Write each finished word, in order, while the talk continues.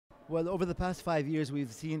Well, over the past 5 years,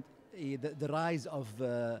 we've seen the rise of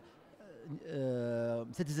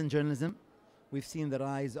citizen journalism. We've seen the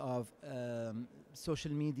rise of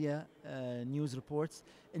social media, news reports,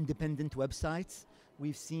 independent websites.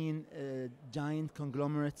 We've seen giant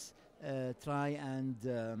conglomerates try and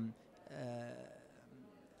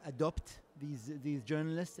adopt these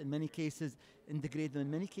journalists, in many cases integrate them,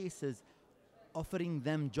 in many cases offering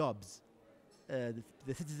them jobs.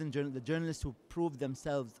 The journalists who proved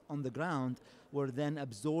themselves on the ground were then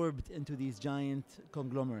absorbed into these giant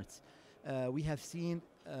conglomerates. We have seen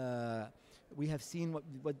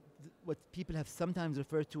what people have sometimes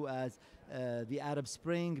referred to as the Arab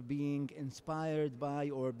Spring being inspired by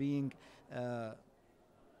or being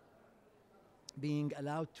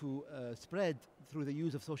allowed to spread through the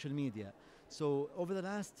use of social media. So over the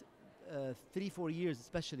last 3-4 years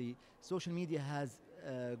especially, social media has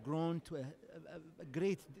grown to a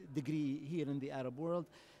great degree here in the Arab world.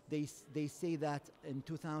 They say that in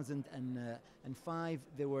 2005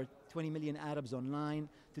 there were 20 million Arabs online.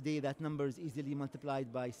 Today that number is easily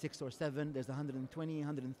multiplied by 6 or 7. There's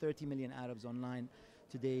 130 million Arabs online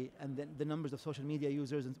today. And then the numbers of social media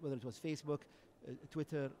users, whether it was Facebook,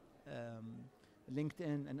 Twitter,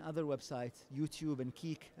 LinkedIn and other websites, YouTube and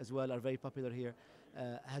Kik as well are very popular here,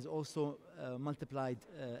 has also multiplied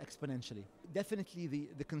exponentially. Definitely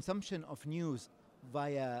the consumption of news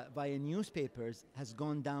via newspapers has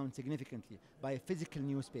gone down significantly, via physical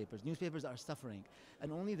newspapers. Newspapers are suffering,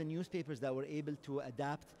 and only the newspapers that were able to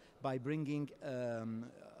adapt by bringing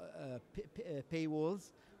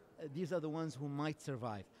paywalls, these are the ones who might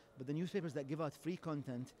survive. But the newspapers that give out free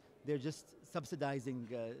content, they're just subsidizing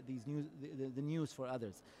the news for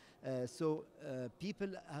others. So people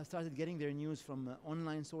have started getting their news from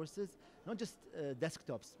online sources, not just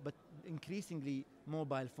desktops, but increasingly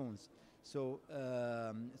mobile phones. So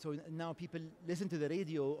now people listen to the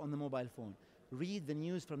radio on the mobile phone, read the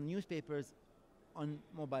news from newspapers on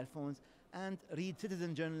mobile phones, and read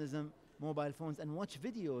citizen journalism, mobile phones, and watch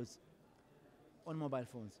videos on mobile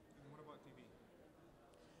phones.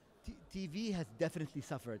 TV has definitely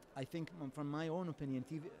suffered. I think, from my own opinion,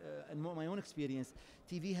 TV, and my own experience,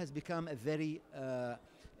 TV has become a very a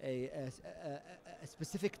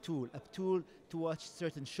specific tool, a tool to watch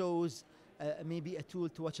certain shows, maybe a tool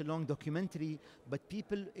to watch a long documentary. But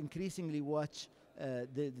people increasingly watch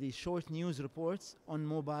the short news reports on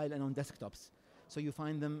mobile and on desktops. So you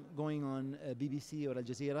find them going on BBC or Al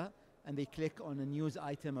Jazeera, and they click on a news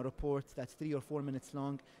item, a report that's 3 or 4 minutes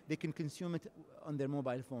long. They can consume it on their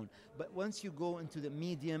mobile phone. But once you go into the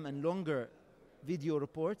medium and longer video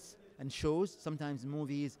reports and shows, sometimes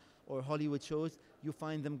movies or Hollywood shows, you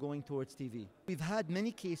find them going towards TV. We've had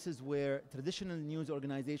many cases where traditional news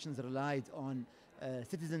organizations relied on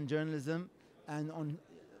citizen journalism and on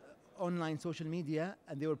online social media,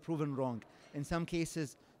 and they were proven wrong. In some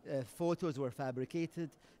cases, photos were fabricated.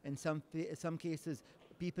 In some cases,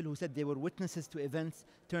 people who said they were witnesses to events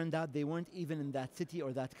turned out they weren't even in that city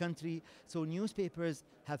or that country. So newspapers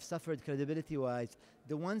have suffered credibility-wise.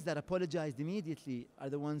 The ones that apologized immediately are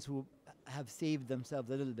the ones who have saved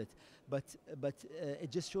themselves a little bit. But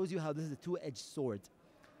it just shows you how this is a two-edged sword,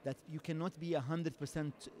 that you cannot be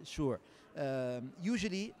 100% sure.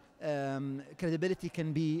 Usually, credibility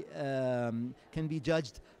can be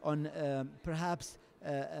judged on perhaps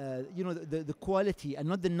the quality, and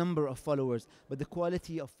not the number of followers, but the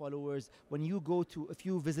quality of followers. When you go to, if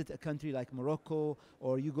you visit a country like Morocco,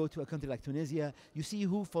 or you go to a country like Tunisia, you see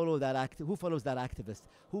who follows that activist,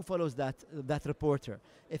 who follows that reporter.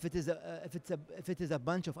 If it is a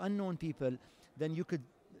bunch of unknown people, then you could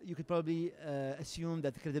probably assume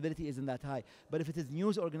that the credibility isn't that high. But if it is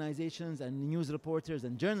news organizations and news reporters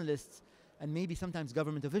and journalists, and maybe sometimes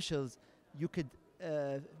government officials, you could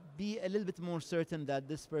be a little bit more certain that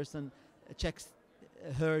this person checks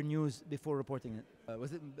her news before reporting it.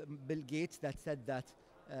 Was it Bill Gates that said that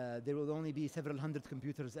there will only be several hundred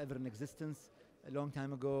computers ever in existence a long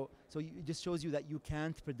time ago? So it just shows you that you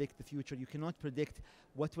can't predict the future. You cannot predict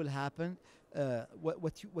what will happen.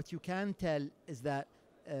 What you can tell is that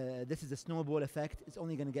this is a snowball effect. It's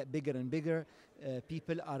only going to get bigger and bigger.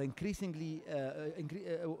 People are increasingly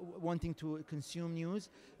wanting to consume news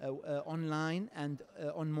online and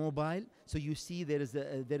on mobile. So you see there is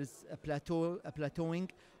a plateauing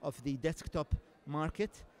of the desktop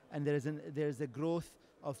market, and there is a growth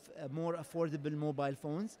of more affordable mobile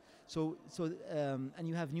phones. And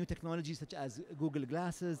you have new technologies such as Google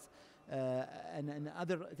Glasses and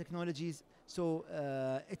other technologies. So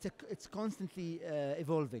it's constantly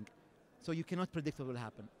evolving. So you cannot predict what will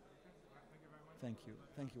happen. Thank you.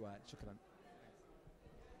 Thank you, Wael. Shukran.